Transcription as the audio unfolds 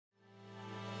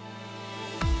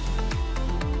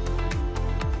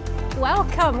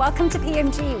Welcome to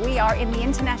PMG. We are in the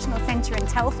International Centre in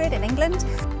Telford in England.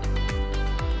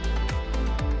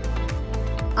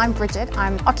 I'm Bridget,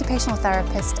 I'm an occupational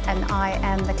therapist and I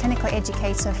am the clinical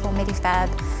educator for Medifab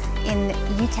in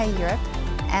UK, Europe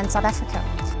and South Africa.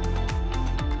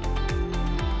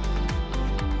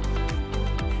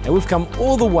 And we've come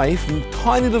all the way from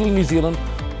tiny little New Zealand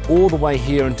all the way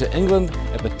here into England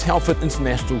at the Telford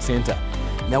International Centre.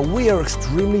 Now we are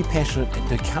extremely passionate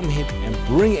to come here and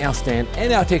bring our stand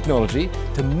and our technology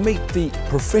to meet the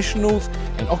professionals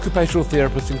and occupational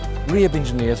therapists and rehab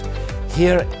engineers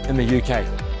here in the UK.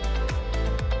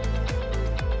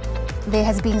 There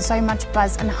has been so much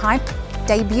buzz and hype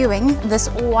debuting this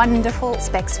wonderful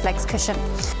Spex Flex Cushion.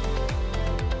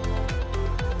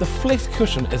 The Flex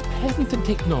Cushion is patented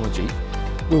technology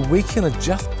where we can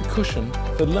adjust the cushion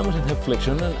for limited hip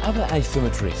flexion and other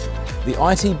asymmetries. The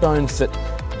IT bones sit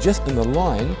just in the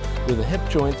line with the hip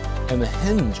joint and the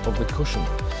hinge of the cushion.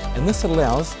 And this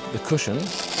allows the cushion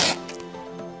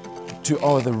to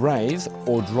either raise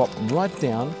or drop right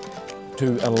down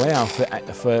to allow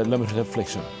for limited hip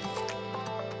flexion.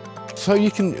 So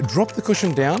you can drop the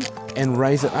cushion down and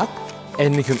raise it up,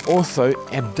 and you can also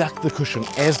abduct the cushion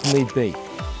as need be.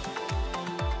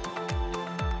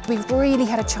 We've really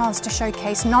had a chance to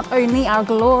showcase not only our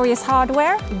glorious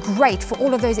hardware, great for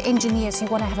all of those engineers who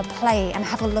want to have a play and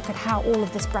have a look at how all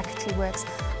of this bracketry works,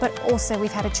 but also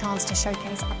we've had a chance to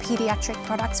showcase our pediatric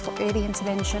products for early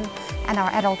intervention and our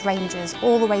adult ranges,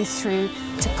 all the way through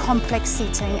to complex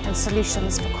seating and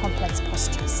solutions for complex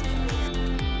postures.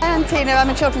 I'm Tina,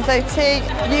 I'm a children's OT.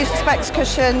 Use Spex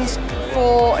cushions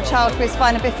for a child with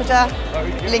spina bifida,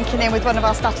 linking in with one of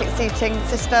our static seating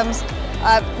systems.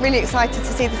 Really excited to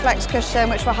see the Flex Cushion,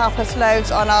 which will help us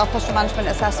loads on our postural management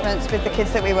assessments with the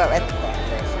kids that we work with.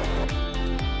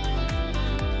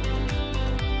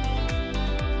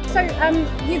 So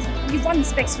you've run the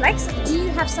Spex Flex. Do you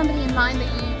have somebody in mind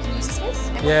that you can use this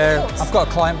with? Yeah, I've got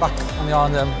a client back on the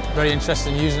island I'm very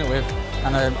interested in using it with,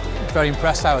 and I'm very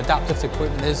impressed how adaptive the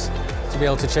equipment is to be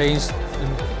able to change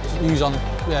and use on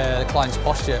the client's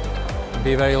posture and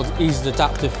be very easily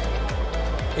adaptive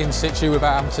in situ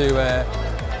without having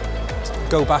to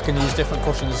go back and use different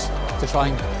cushions to try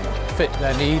and fit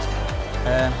their need.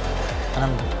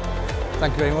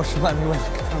 Thank you very much for letting me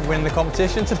win the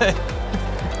competition today.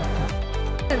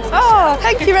 Oh,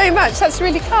 thank you very much. That's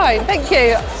really kind. Thank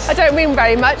you. I don't win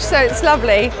very much, so it's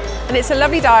lovely. And it's a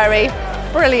lovely diary.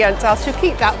 Brilliant. I shall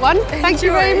keep that one. Thank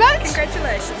you very much.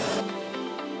 Congratulations.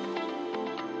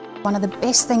 One of the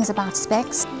best things about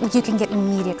Spex, you can get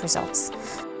immediate results.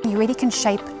 You really can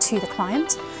shape to the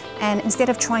client, and instead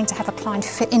of trying to have a client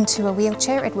fit into a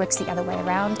wheelchair, it works the other way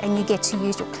around, and you get to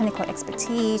use your clinical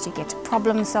expertise, you get to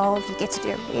problem solve, you get to do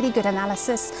a really good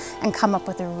analysis and come up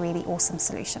with a really awesome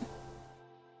solution.